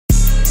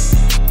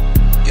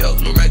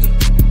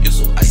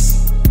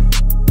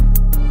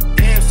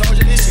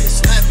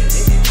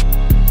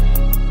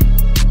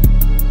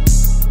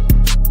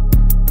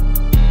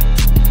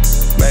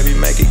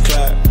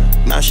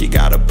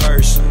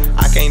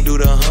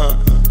hunt,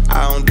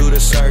 I don't do the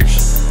search.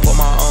 Put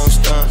my own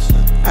stunts,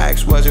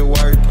 ask was it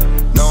worth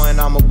it? Knowing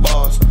I'm a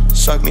boss,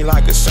 suck me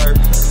like a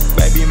serpent.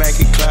 Baby make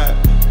it clap,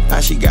 now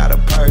she got a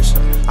purse.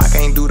 I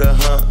can't do the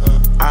hunt,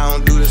 I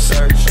don't do the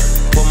search.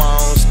 Put my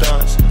own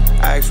stunts,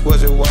 ask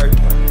was it worth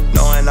it?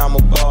 Knowing I'm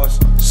a boss,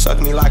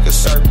 suck me like a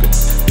serpent.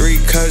 3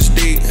 cuts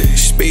deep,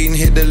 speeding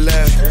hit the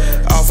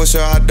left. Officer,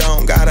 I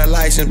don't got a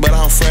license, but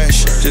I'm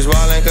fresh. Just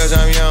wildin' cause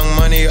I'm young,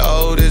 money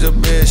old as a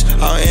bitch.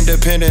 I'm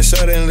independent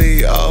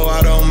suddenly, oh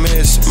I don't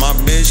miss. My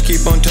bitch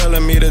keep on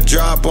telling me to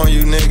drop on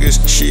you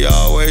niggas. She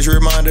always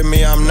reminded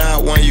me I'm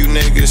not one of you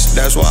niggas.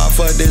 That's why I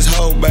fuck this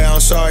hoe, babe,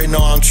 I'm sorry, no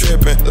I'm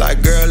trippin'.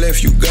 Like girl,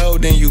 if you go,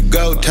 then you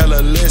go, tell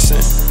her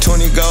listen.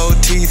 20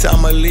 gold teeth,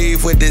 I'ma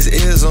leave with this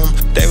ism.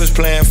 They was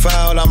playing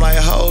foul, I'm like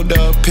hold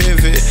up,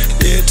 pivot.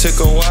 It took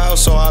a while,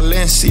 so I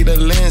lens see the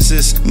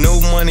lenses. New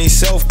money,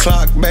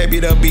 self-clock, baby,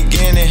 the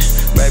beginning.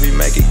 Baby,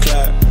 make it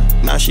clap,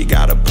 now she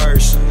got a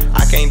purse.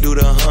 I can't do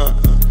the hunt,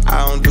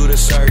 I don't do the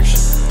search.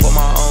 Put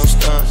my own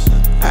stunts,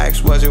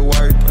 ask was it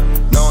worth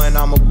it? Knowing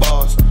I'm a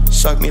boss,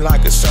 suck me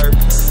like a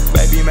serpent.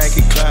 Baby, make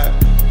it clap,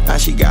 now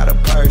she got a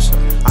purse.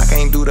 I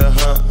can't do the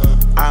hunt,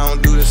 I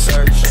don't do the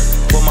search.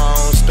 Put my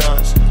own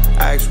stunts,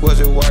 ask was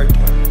it worth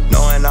it?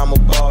 Knowing I'm a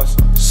boss,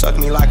 suck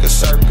me like a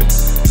serpent.